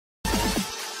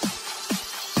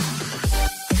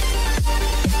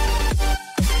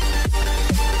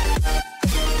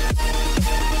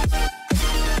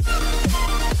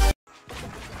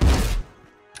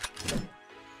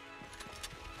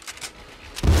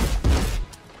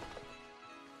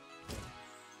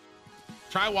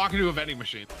Try walking to a vending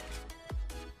machine.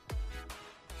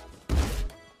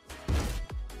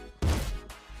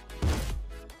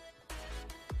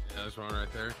 Yeah, there's one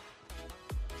right there.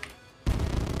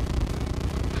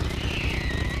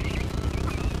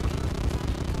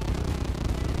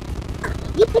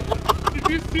 Did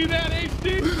you see that,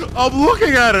 HD? I'm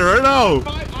looking at it right now.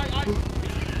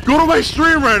 Go to my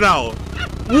stream right now.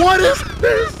 What is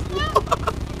this?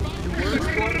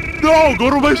 No, go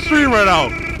to my stream right now.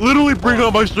 Literally bring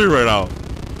up my stream right now.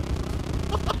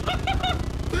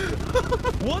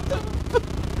 What the?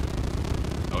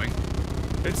 Going.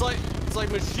 It's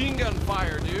like machine gun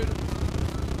fire, dude.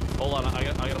 Hold on, I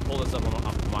gotta pull this up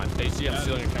on mine. AC, I'm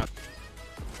stealing your account.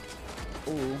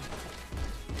 Ooh.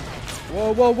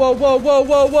 Whoa, whoa, whoa, whoa, whoa,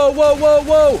 whoa, whoa, whoa, whoa,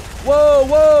 whoa, whoa,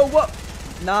 whoa, whoa.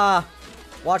 Nah.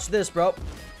 Watch this, bro.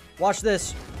 Watch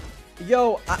this.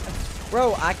 Yo,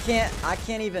 bro, I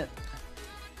can't even.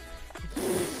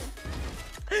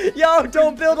 Yo,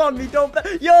 don't build on me. Don't.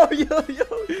 Yo.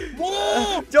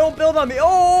 Whoa! Don't build on me.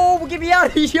 Oh, get me out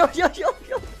of here. Yo.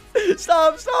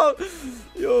 Stop.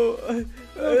 Yo.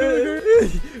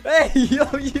 Hey, yo.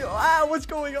 Ah, what's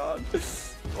going on?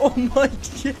 Oh my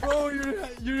god. Bro,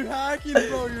 you're hacking,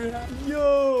 bro. You're hacking.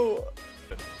 Yo.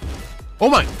 Oh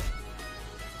my.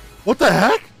 What the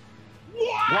heck?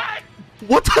 What?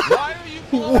 What the? Why are you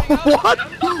blowing up?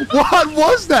 What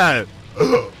was that?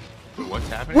 What's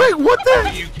happening? Wait, what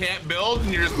the? You can't build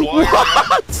and you're just blowing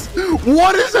up. What?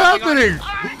 What is happening?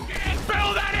 I can't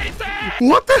build anything!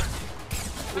 What the?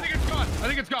 I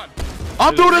think it's gone.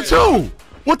 I'm doing it too.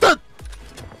 What the?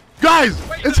 Guys,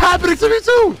 it's happening to me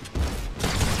too.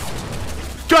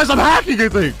 Guys, I'm hacking, I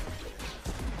think.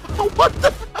 What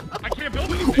the? I can't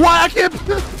build anything. Why I can't?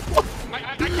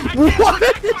 What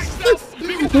is this?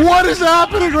 What is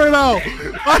happening right now?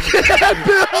 I can't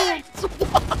build.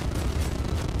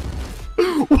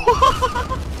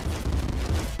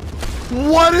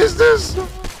 What is this? You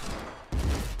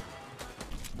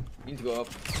need to go up.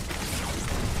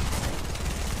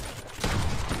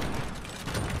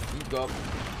 You need to go up.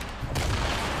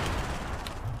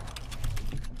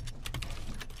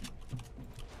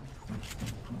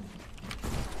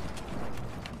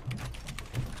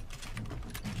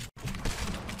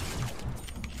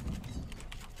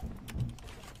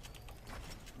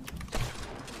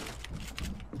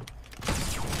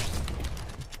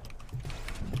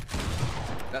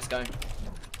 Last guy.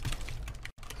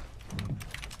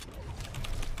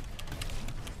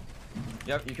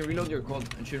 Yep, you can reload your quad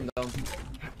and shoot him down.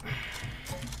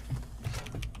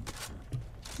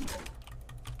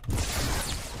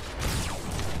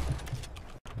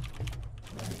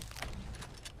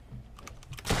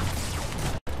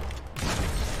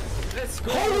 Let's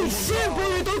go! Holy shit,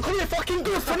 bro! You don't call me fucking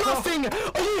good for nothing!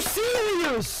 Are you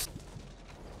serious?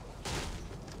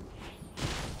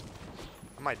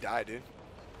 I might die, dude.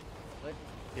 What?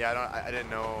 Yeah, I didn't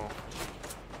know.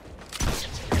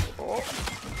 Oh.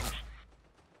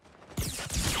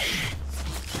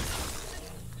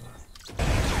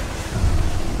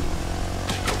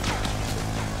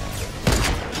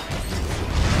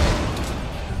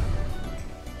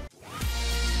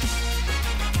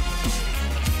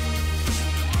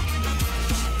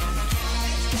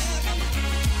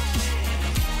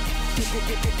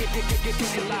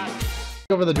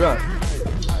 Over the drop.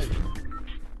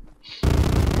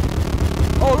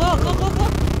 Oh, look!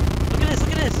 Look at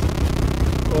this!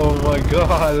 Oh my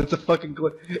god, it's a fucking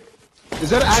glitch. Is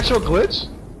that an actual glitch?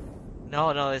 No,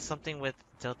 it's something with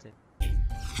tilted.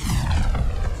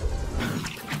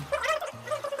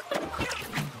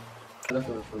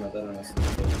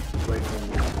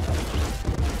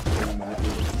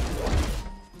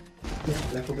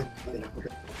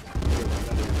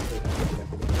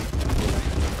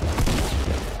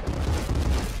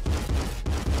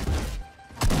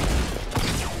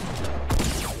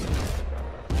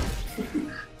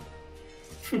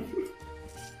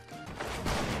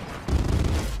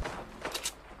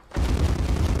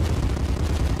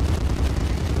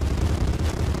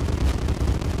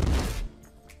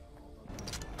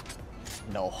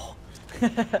 No.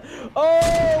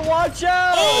 Oh, watch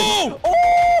out! Oh!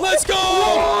 Let's go!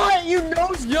 What? You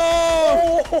know?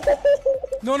 Yo!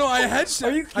 No, I hedged it.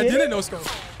 Are you I kidding? didn't know scope.